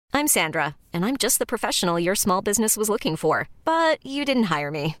I'm Sandra, and I'm just the professional your small business was looking for. But you didn't hire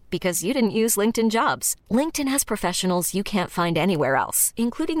me because you didn't use LinkedIn Jobs. LinkedIn has professionals you can't find anywhere else,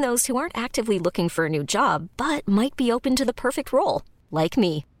 including those who aren't actively looking for a new job, but might be open to the perfect role, like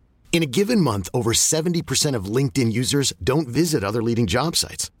me. In a given month, over 70% of LinkedIn users don't visit other leading job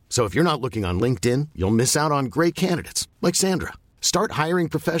sites. So if you're not looking on LinkedIn, you'll miss out on great candidates like Sandra. Start hiring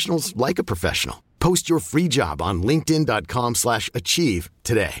professionals like a professional. Post your free job on linkedin.com/achieve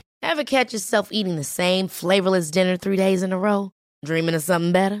today. Ever catch yourself eating the same flavorless dinner 3 days in a row? Dreaming of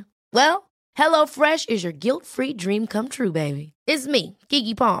something better? Well, HelloFresh is your guilt-free dream come true, baby. It's me,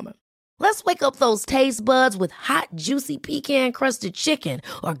 Keke Palmer. Let's wake up those taste buds with hot, juicy pecan-crusted chicken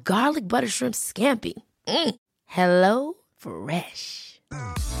or garlic butter shrimp scampi. Hello Fresh.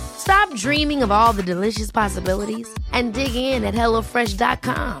 Stop dreaming of all the delicious possibilities and dig in at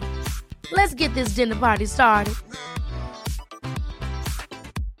HelloFresh.com. Let's get this dinner party started.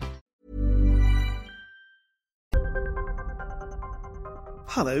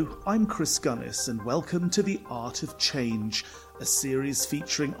 Hello, I'm Chris Gunnis and welcome to The Art of Change, a series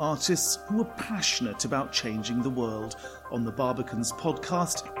featuring artists who are passionate about changing the world on the Barbicans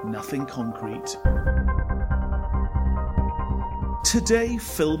podcast, Nothing Concrete. Today,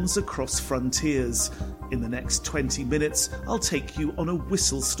 films across frontiers. In the next 20 minutes, I'll take you on a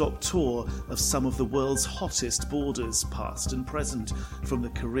whistle-stop tour of some of the world's hottest borders, past and present, from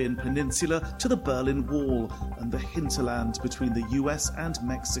the Korean Peninsula to the Berlin Wall and the hinterland between the US and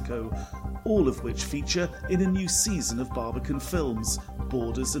Mexico, all of which feature in a new season of Barbican Films,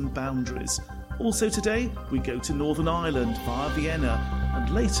 Borders and Boundaries. Also today, we go to Northern Ireland via Vienna, and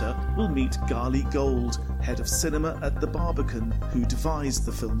later we'll meet Gali Gold, head of cinema at the Barbican, who devised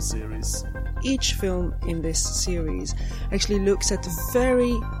the film series. Each film in this series actually looks at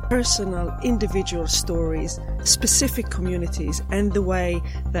very personal, individual stories, specific communities, and the way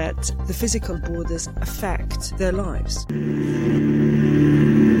that the physical borders affect their lives.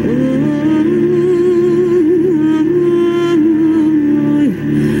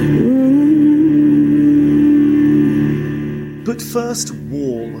 But first,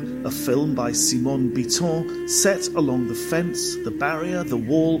 Wall, a film by Simon Bitton set along the fence, the barrier, the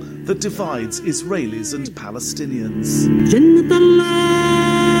wall that divides Israelis and Palestinians.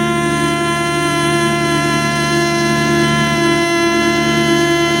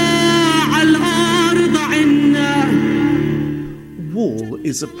 Wall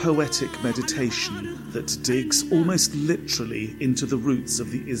is a poetic meditation that digs almost literally into the roots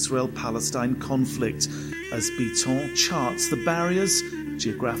of the Israel-Palestine conflict as Bitton charts the barriers,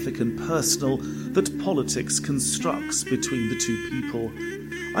 geographic and personal, that politics constructs between the two people.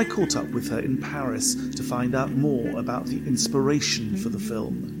 I caught up with her in Paris to find out more about the inspiration for the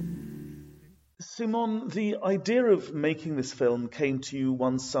film. Simon, the idea of making this film came to you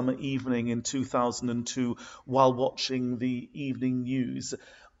one summer evening in 2002 while watching the evening news.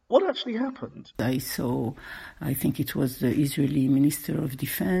 What actually happened? I saw, I think it was the Israeli Minister of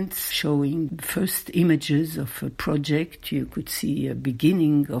Defense showing first images of a project. You could see a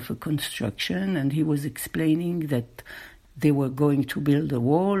beginning of a construction, and he was explaining that they were going to build a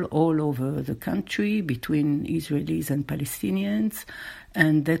wall all over the country between Israelis and Palestinians,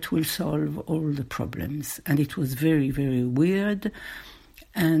 and that will solve all the problems. And it was very, very weird.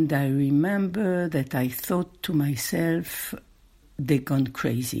 And I remember that I thought to myself, they've gone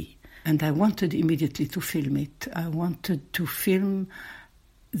crazy. And I wanted immediately to film it. I wanted to film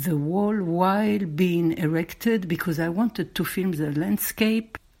the wall while being erected because I wanted to film the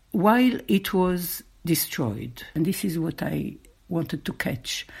landscape while it was destroyed. And this is what I wanted to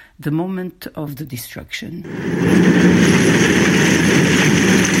catch, the moment of the destruction.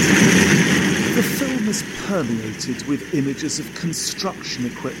 The film is permeated with images of construction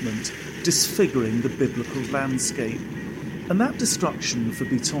equipment disfiguring the biblical landscape. And that destruction for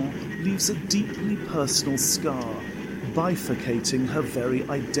Bitton leaves a deeply personal scar, bifurcating her very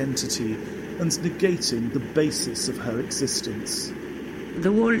identity and negating the basis of her existence.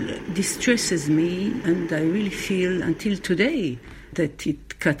 The wall distresses me, and I really feel until today that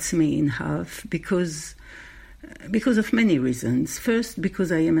it cuts me in half because of many reasons. First,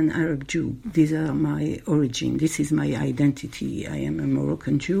 because I am an Arab Jew. These are my origin. This is my identity. I am a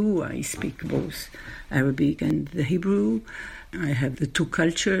Moroccan Jew. I speak both Arabic and the Hebrew. I have the two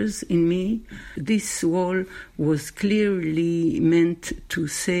cultures in me. This wall was clearly meant to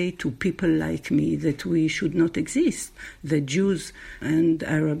say to people like me that we should not exist, that Jews and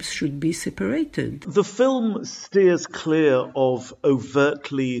Arabs should be separated. The film steers clear of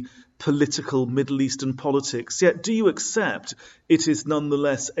overtly political Middle Eastern politics, yet do you accept it is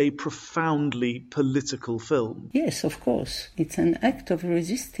nonetheless a profoundly political film? Yes, of course. It's an act of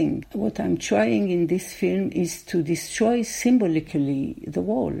resisting. What I'm trying in this film is to destroy symbolically the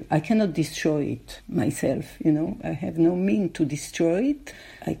wall. I cannot destroy it myself, I have no means to destroy it.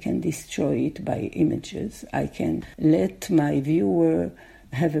 I can destroy it by images. I can let my viewer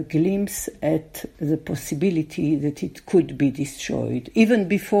have a glimpse at the possibility that it could be destroyed, even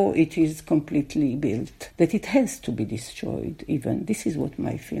before it is completely built, that it has to be destroyed even. This is what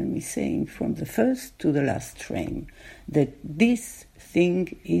my film is saying from the first to the last frame, that this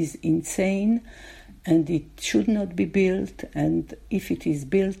thing is insane and it should not be built, and if it is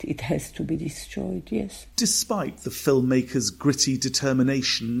built, it has to be destroyed, yes. Despite the filmmaker's gritty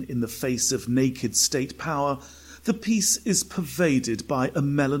determination in the face of naked state power, the piece is pervaded by a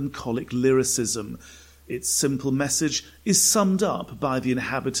melancholic lyricism. Its simple message is summed up by the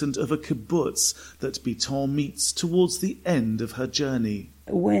inhabitant of a kibbutz that Bitton meets towards the end of her journey.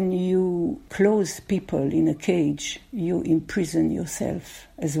 When you close people in a cage, you imprison yourself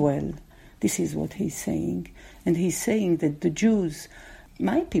as well. This is what he's saying. And he's saying that the Jews,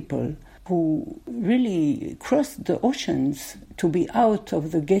 my people, who really crossed the oceans to be out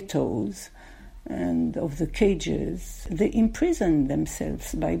of the ghettos and of the cages, they imprison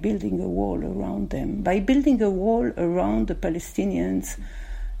themselves by building a wall around them. By building a wall around the Palestinians,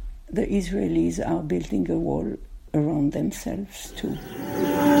 the Israelis are building a wall around themselves too.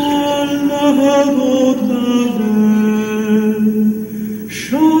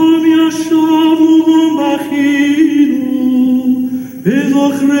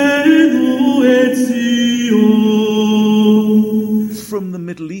 From the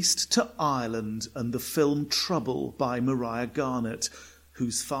Middle East to Ireland and the film Trouble by Mariah Garnett,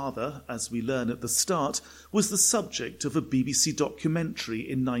 whose father, as we learn at the start, was the subject of a BBC documentary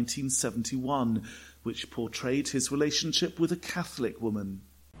in 1971, which portrayed his relationship with a Catholic woman.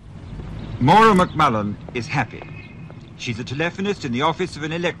 Maura McMullen is happy. She's a telephonist in the office of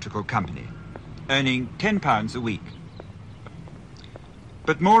an electrical company, earning £10 a week.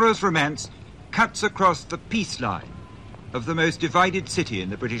 But Maura's romance cuts across the peace line of the most divided city in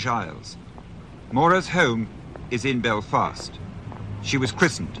the British Isles. Maura's home is in Belfast. She was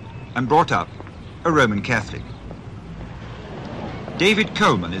christened and brought up a Roman Catholic. David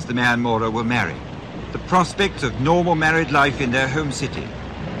Coleman is the man Maura will marry. The prospects of normal married life in their home city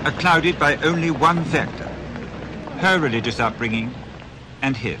are clouded by only one factor: her religious upbringing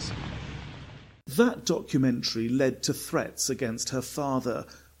and his. That documentary led to threats against her father,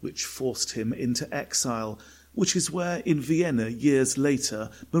 which forced him into exile, which is where, in Vienna years later,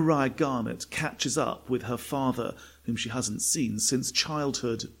 Mariah Garnett catches up with her father, whom she hasn't seen since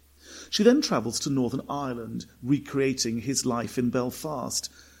childhood. She then travels to Northern Ireland, recreating his life in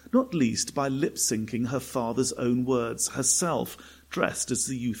Belfast, not least by lip-syncing her father's own words herself, dressed as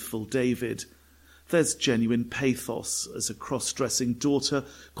the youthful David. There's genuine pathos as a cross-dressing daughter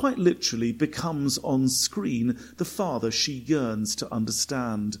quite literally becomes on screen the father she yearns to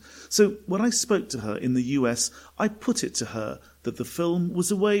understand. So when I spoke to her in the US, I put it to her that the film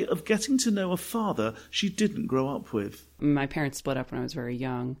was a way of getting to know a father she didn't grow up with. My parents split up when I was very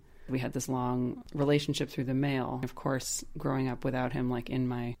young. We had this long relationship through the mail. Of course, growing up without him, like in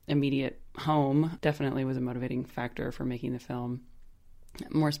my immediate home, definitely was a motivating factor for making the film.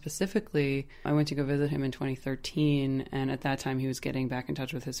 More specifically, I went to go visit him in 2013, and at that time he was getting back in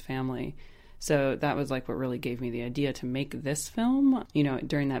touch with his family. So that was like what really gave me the idea to make this film. You know,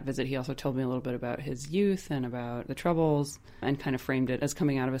 during that visit, he also told me a little bit about his youth and about the Troubles, and kind of framed it as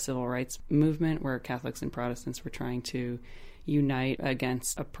coming out of a civil rights movement where Catholics and Protestants were trying to unite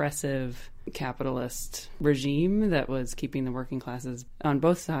against oppressive capitalist regime that was keeping the working classes on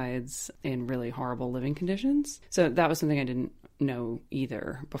both sides in really horrible living conditions. So that was something I didn't know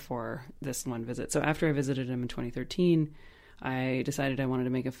either before this one visit. So after I visited him in 2013, I decided I wanted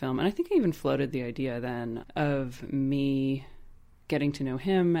to make a film. And I think I even floated the idea then of me getting to know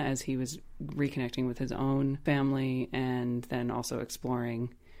him as he was reconnecting with his own family, and then also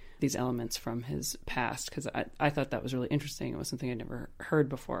exploring these elements from his past, because I thought that was really interesting. It was something I'd never heard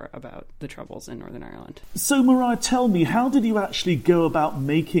before about the Troubles in Northern Ireland. So Mariah, tell me, how did you actually go about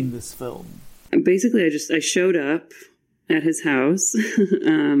making this film? Basically, I showed up at his house,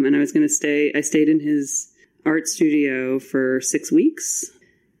 and I stayed in his art studio for 6 weeks,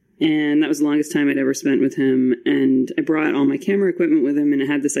 and that was the longest time I'd ever spent with him. And I brought all my camera equipment with him, and I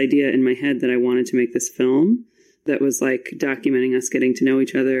had this idea in my head that I wanted to make this film that was like documenting us getting to know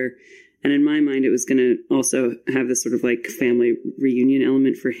each other And in my mind, it was going to also have this sort of like family reunion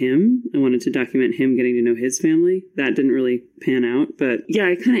element for him. I wanted to document him getting to know his family. That didn't really pan out. But yeah,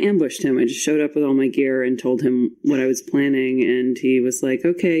 I kind of ambushed him. I just showed up with all my gear and told him what I was planning. And he was like,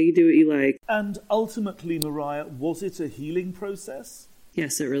 okay, you do what you like. And ultimately, Mariah, was it a healing process?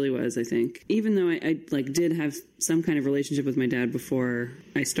 Yes, it really was, I think. Even though I did have some kind of relationship with my dad before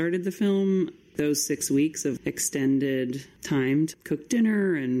I started the film, those 6 weeks of extended time to cook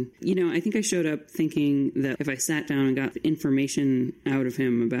dinner. And, I think I showed up thinking that if I sat down and got information out of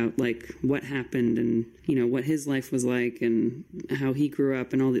him about like what happened and, what his life was like and how he grew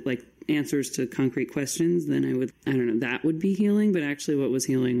up and all the like answers to concrete questions, then that would be healing. But actually what was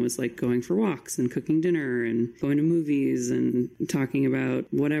healing was like going for walks and cooking dinner and going to movies and talking about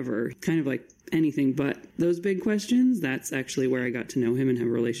whatever, kind of like anything but those big questions. That's actually where I got to know him and have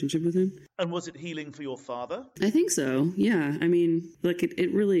a relationship with him. And was it healing for your father? I think so, yeah. I mean, like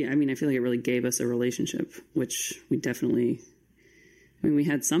it really, I feel like it really gave us a relationship, which we definitely, we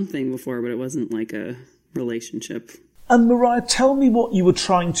had something before, but it wasn't like a relationship. And Mariah, tell me what you were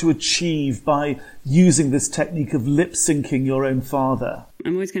trying to achieve by using this technique of lip-syncing your own father.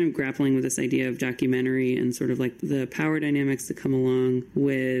 I'm always kind of grappling with this idea of documentary and sort of like the power dynamics that come along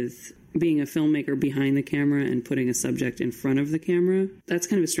with being a filmmaker behind the camera and putting a subject in front of the camera. That's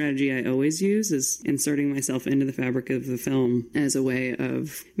kind of a strategy I always use, is inserting myself into the fabric of the film as a way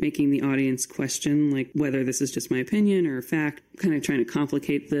of making the audience question like whether this is just my opinion or a fact, kind of trying to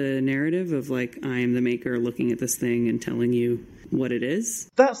complicate the narrative of like I am the maker looking at this thing and telling you what it is.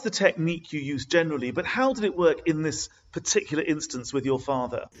 That's the technique you use generally, but how did it work in this particular instance with your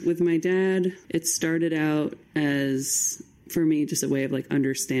father? With my dad, it started out as, for me, just a way of like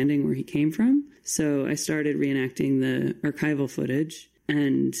understanding where he came from. So I started reenacting the archival footage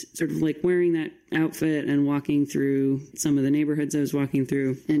and sort of like wearing that outfit and walking through some of the neighborhoods I was walking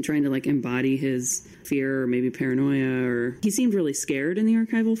through and trying to like embody his fear or maybe paranoia, or he seemed really scared in the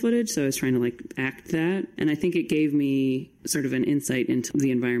archival footage. So I was trying to like act that. And I think it gave me sort of an insight into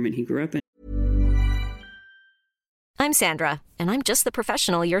the environment he grew up in. I'm Sandra, and I'm just the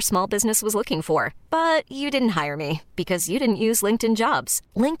professional your small business was looking for. But you didn't hire me because you didn't use LinkedIn Jobs.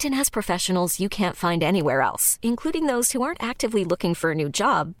 LinkedIn has professionals you can't find anywhere else, including those who aren't actively looking for a new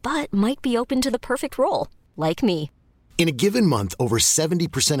job, but might be open to the perfect role, like me. In a given month, over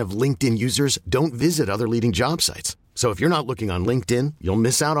 70% of LinkedIn users don't visit other leading job sites. So if you're not looking on LinkedIn, you'll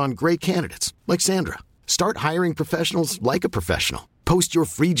miss out on great candidates like Sandra. Start hiring professionals like a professional. Post your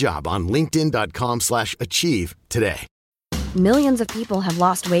free job on linkedin.com/achieve today. Millions of people have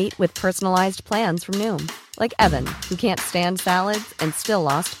lost weight with personalized plans from Noom. Like Evan, who can't stand salads and still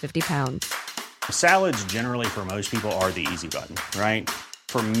lost 50 pounds. Salads generally for most people are the easy button, right?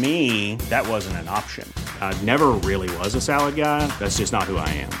 For me, that wasn't an option. I never really was a salad guy. That's just not who I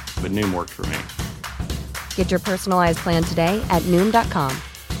am. But Noom worked for me. Get your personalized plan today at Noom.com.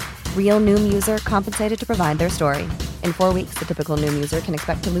 Real Noom user compensated to provide their story. In 4 weeks, the typical Noom user can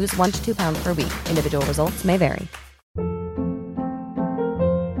expect to lose 1 to 2 pounds per week. Individual results may vary.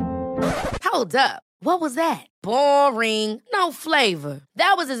 Hold up. What was that? Boring. No flavor.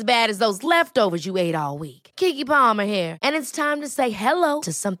 That was as bad as those leftovers you ate all week. Keke Palmer here, and it's time to say hello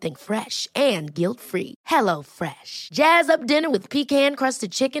to something fresh and guilt-free. Hello Fresh. Jazz up dinner with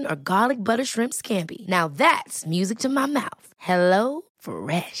pecan-crusted chicken or garlic butter shrimp scampi. Now that's music to my mouth. Hello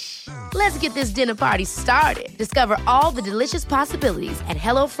Fresh. Let's get this dinner party started. Discover all the delicious possibilities at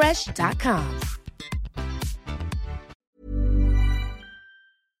HelloFresh.com.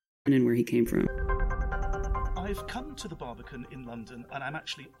 And where he came from. I've come to the Barbican in London, and I'm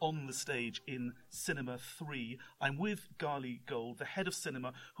actually on the stage in Cinema 3. I'm with Gali Gold, the head of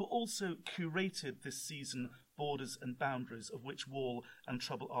cinema, who also curated this season Borders and Boundaries, of which Wall and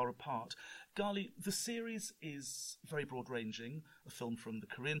Trouble are a part. Gali, the series is very broad-ranging. A film from the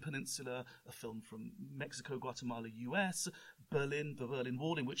Korean Peninsula, a film from Mexico, Guatemala, US, Berlin, the Berlin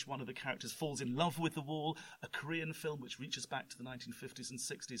Wall, in which one of the characters falls in love with the wall, a Korean film which reaches back to the 1950s and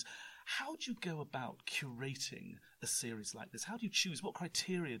 60s. How do you go about curating a series like this? How do you choose? What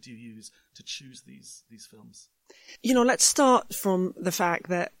criteria do you use to choose these films? Let's start from the fact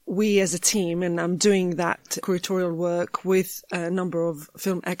that we as a team, and I'm doing that curatorial work with a number of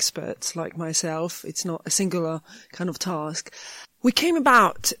film experts like myself. It's not a singular kind of task. We came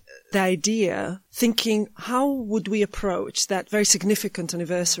about the idea thinking, how would we approach that very significant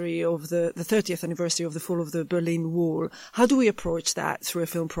anniversary of the 30th anniversary of the fall of the Berlin Wall? How do we approach that through a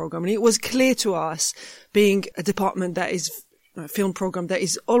film program? And it was clear to us, being a department that is a film program that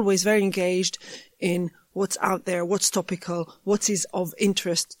is always very engaged in what's out there, what's topical, what is of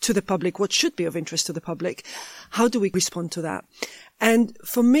interest to the public, what should be of interest to the public. How do we respond to that? And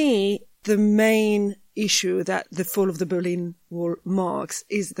for me, the main issue that the fall of the Berlin Wall marks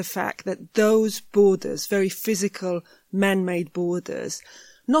is the fact that those borders, very physical, man-made borders,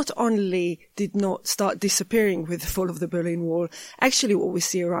 not only did not start disappearing with the fall of the Berlin Wall, actually what we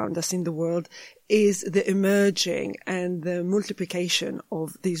see around us in the world is the emerging and the multiplication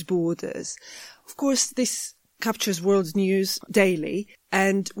of these borders. Of course, this captures world news daily,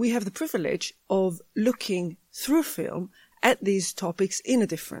 and we have the privilege of looking through film at these topics in a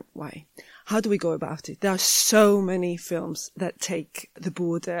different way. How do we go about it? There are so many films that take the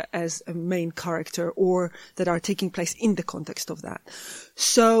border as a main character or that are taking place in the context of that.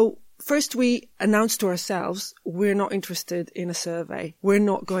 So first we announce to ourselves we're not interested in a survey. We're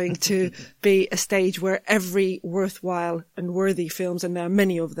not going to be a stage where every worthwhile and worthy films, and there are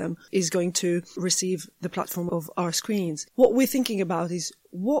many of them, is going to receive the platform of our screens. What we're thinking about is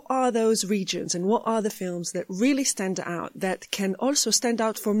what are those regions and what are the films that really stand out, that can also stand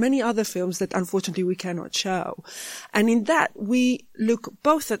out for many other films that unfortunately we cannot show. And in that, we look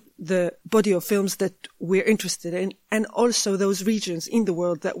both at the body of films that we're interested in and also those regions in the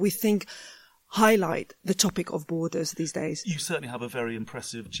world that we think highlight the topic of borders these days. You certainly have a very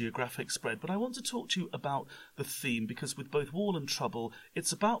impressive geographic spread, but I want to talk to you about the theme, because with both Wall and Trouble,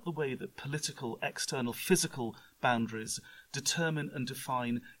 it's about the way that political, external, physical boundaries determine and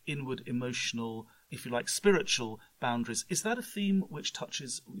define inward emotional, if you like, spiritual boundaries. Is that a theme which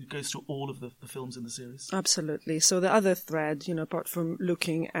goes through all of the films in the series? Absolutely. So the other thread, apart from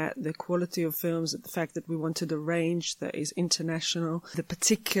looking at the quality of films, at the fact that we wanted a range that is international, the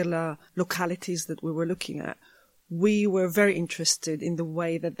particular localities that we were looking at, we were very interested in the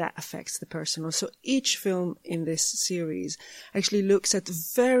way that affects the personal. So each film in this series actually looks at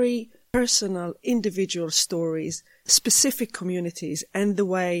very personal, individual stories, specific communities, and the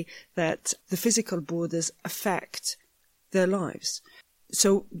way that the physical borders affect their lives.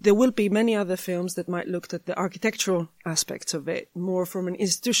 So there will be many other films that might look at the architectural aspects of it, more from an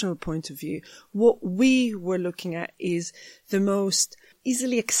institutional point of view. What we were looking at is the most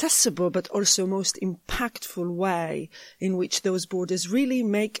easily accessible but also most impactful way in which those borders really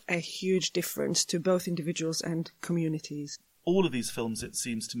make a huge difference to both individuals and communities. All of these films, it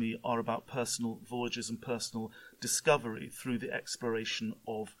seems to me, are about personal voyages and personal discovery through the exploration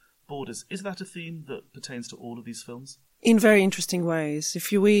of borders. Is that a theme that pertains to all of these films? In very interesting ways.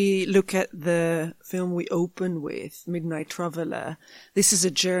 If we look at the film we open with, Midnight Traveler, this is a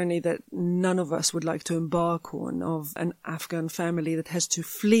journey that none of us would like to embark on, of an Afghan family that has to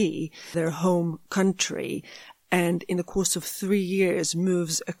flee their home country and in the course of 3 years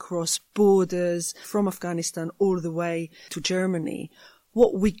moves across borders from Afghanistan all the way to Germany.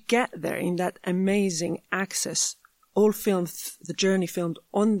 What we get there in that amazing access, all filmed, the journey filmed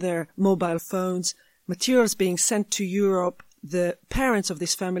on their mobile phones, materials being sent to Europe. The parents of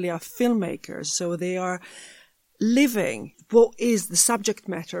this family are filmmakers, so they are living what is the subject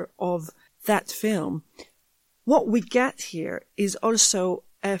matter of that film. What we get here is also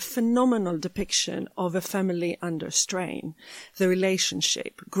a phenomenal depiction of a family under strain, the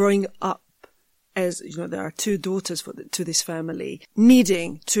relationship, growing up as, there are 2 daughters to this family,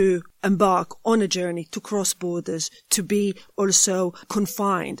 needing to embark on a journey to cross borders, to be also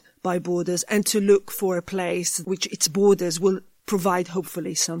confined by borders and to look for a place which its borders will provide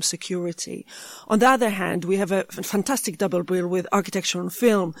hopefully some security. On the other hand, we have a fantastic double bill with architecture and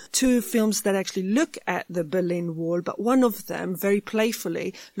film, 2 films that actually look at the Berlin Wall, but one of them very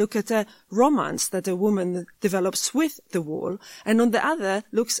playfully look at a romance that a woman develops with the wall, and on the other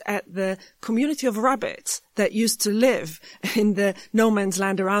looks at the community of rabbits that used to live in the no man's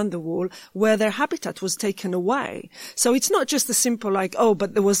land around the wall, where their habitat was taken away. So it's not just a simple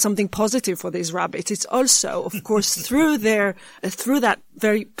but there was something positive for these rabbits. It's also, of course, through that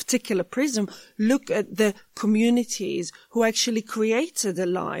very particular prism, look at the communities who actually created a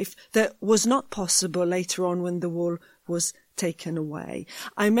life that was not possible later on when the wall was taken away.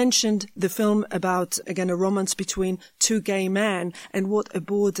 I mentioned the film about, again, a romance between 2 gay men and what a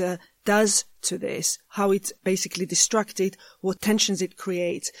border does to this, how it basically destructs it, what tensions it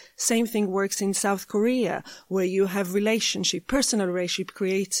creates. Same thing works in South Korea, where you have personal relationship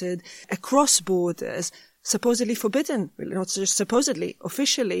created across borders, supposedly forbidden, not just supposedly,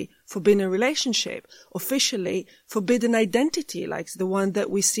 officially forbidden relationship, officially forbidden identity, like the one that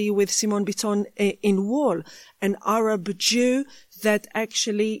we see with Simone Bitton in Wall, an Arab Jew that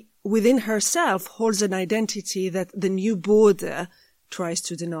actually within herself holds an identity that the new border tries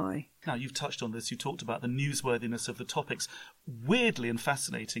to deny. Now, you've touched on this. You talked about the newsworthiness of the topics. Weirdly and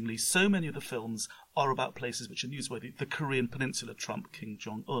fascinatingly, so many of the films are about places which are newsworthy. The Korean Peninsula, Trump, Kim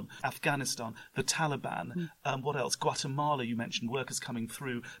Jong-un. Afghanistan, the Taliban. What else? Guatemala, you mentioned, workers coming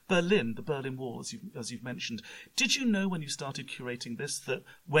through. Berlin, the Berlin Wall, as you've mentioned. Did you know when you started curating this that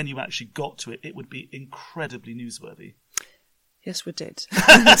when you actually got to it, it would be incredibly newsworthy? Yes, we did.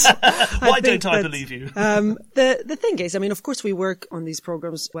 Why don't I believe you? The thing is, I mean, of course, we work on these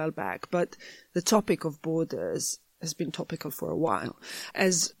programs a while back, but the topic of borders has been topical for a while.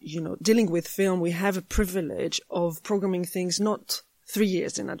 As, you know, dealing with film, we have a privilege of programming things not 3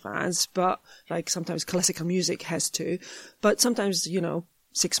 years in advance, but like sometimes classical music has to, but sometimes,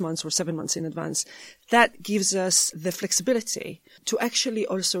 6 months or 7 months in advance. That gives us the flexibility to actually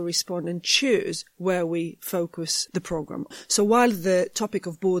also respond and choose where we focus the program. So while the topic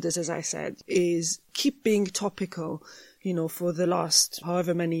of borders, as I said, keep being topical, for the last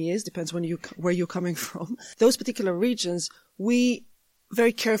however many years, depends where you're coming from, those particular regions, we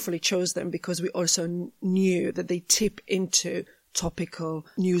very carefully chose them because we also knew that they tip into topical,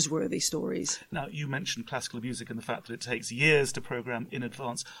 newsworthy stories. Now, you mentioned classical music and the fact that it takes years to program in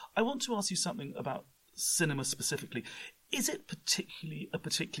advance. I want to ask you something about cinema specifically. Is it a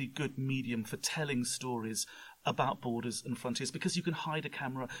particularly good medium for telling stories about borders and frontiers? Because you can hide a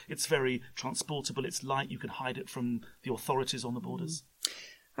camera, it's very transportable, it's light, you can hide it from the authorities on the borders.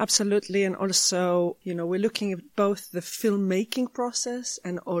 Absolutely. And also, we're looking at both the filmmaking process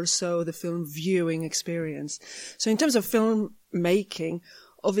and also the film viewing experience. So in terms of filmmaking,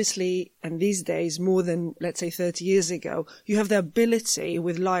 obviously, and these days, more than, let's say, 30 years ago, you have the ability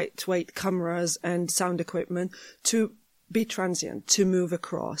with lightweight cameras and sound equipment to be transient, to move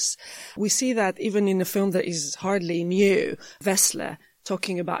across. We see that even in a film that is hardly new, Wessler,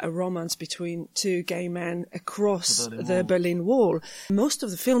 talking about a romance between two gay men across the Berlin Wall. Most of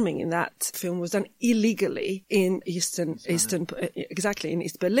the filming in that film was done illegally in East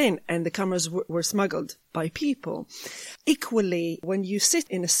Berlin, and the cameras were smuggled by people. Equally, when you sit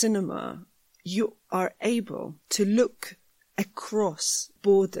in a cinema, you are able to look across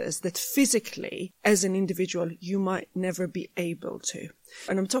borders that physically, as an individual, you might never be able to.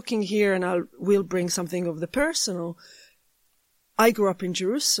 And I'm talking here, and we'll bring something of the personal. I grew up in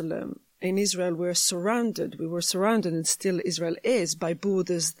Jerusalem. In Israel, we were surrounded, and still Israel is, by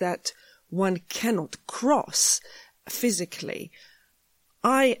borders that one cannot cross physically.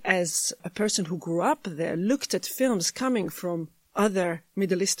 I, as a person who grew up there, looked at films coming from other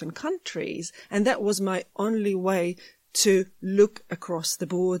Middle Eastern countries, and that was my only way to look across the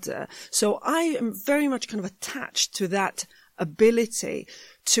border. So I am very much kind of attached to that ability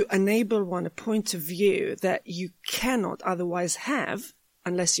to enable one a point of view that you cannot otherwise have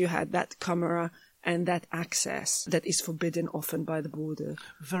unless you had that camera and that access that is forbidden often by the border.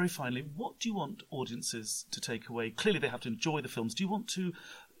 Very finally, what do you want audiences to take away? Clearly they have to enjoy the films. Do you want to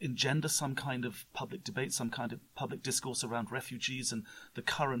engender some kind of public debate, some kind of public discourse around refugees and the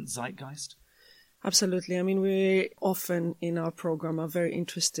current zeitgeist? Absolutely. I mean, we often in our program are very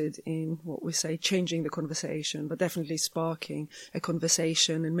interested in what we say, changing the conversation, but definitely sparking a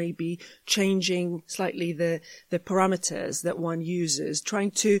conversation and maybe changing slightly the parameters that one uses, trying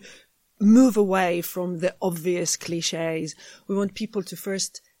to move away from the obvious cliches. We want people to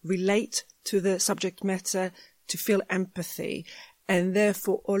first relate to the subject matter, to feel empathy, and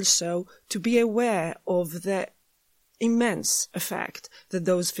therefore also to be aware of the immense effect that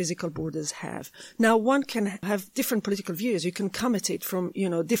those physical borders have. Now, one can have different political views. You can come at it from,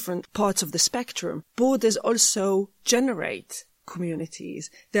 different parts of the spectrum. Borders also generate communities.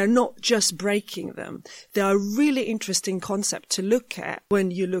 They're not just breaking them. They are a really interesting concept to look at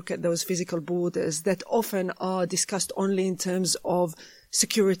when you look at those physical borders that often are discussed only in terms of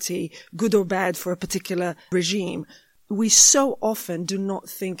security, good or bad for a particular regime. We so often do not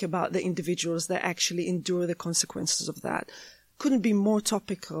think about the individuals that actually endure the consequences of that. Couldn't be more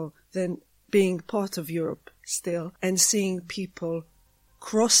topical than being part of Europe still and seeing people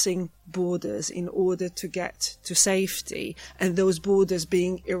crossing borders in order to get to safety, and those borders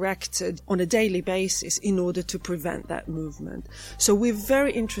being erected on a daily basis in order to prevent that movement. So we're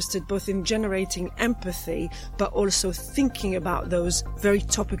very interested both in generating empathy but also thinking about those very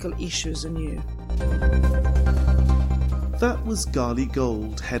topical issues anew. That was Gali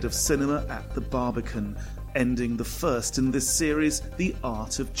Gold, head of cinema at the Barbican, ending the first in this series, The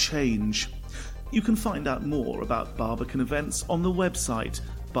Art of Change. You can find out more about Barbican events on the website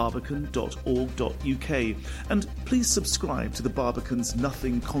barbican.org.uk, and please subscribe to the Barbican's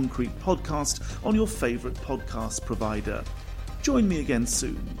Nothing Concrete podcast on your favourite podcast provider. Join me again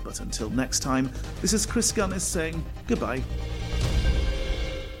soon, but until next time, this is Chris Gunnis saying goodbye.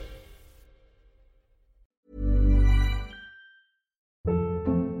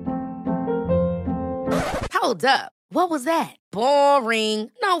 Hold up. What was that? Boring.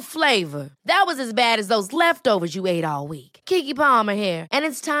 No flavor. That was as bad as those leftovers you ate all week. Keke Palmer here, and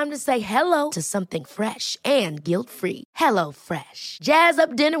it's time to say hello to something fresh and guilt-free. Hello Fresh. Jazz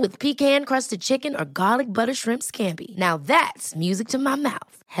up dinner with pecan-crusted chicken or garlic butter shrimp scampi. Now that's music to my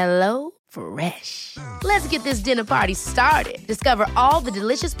mouth. Hello Fresh. Let's get this dinner party started. Discover all the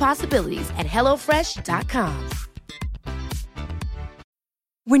delicious possibilities at HelloFresh.com.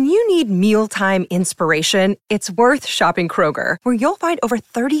 When you need mealtime inspiration, it's worth shopping Kroger, where you'll find over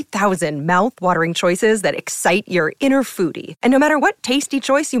 30,000 mouth-watering choices that excite your inner foodie. And no matter what tasty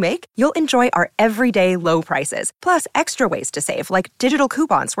choice you make, you'll enjoy our everyday low prices, plus extra ways to save, like digital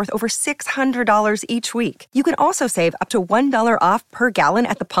coupons worth over $600 each week. You can also save up to $1 off per gallon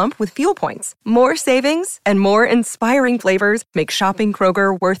at the pump with fuel points. More savings and more inspiring flavors make shopping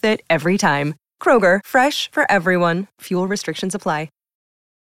Kroger worth it every time. Kroger, fresh for everyone. Fuel restrictions apply.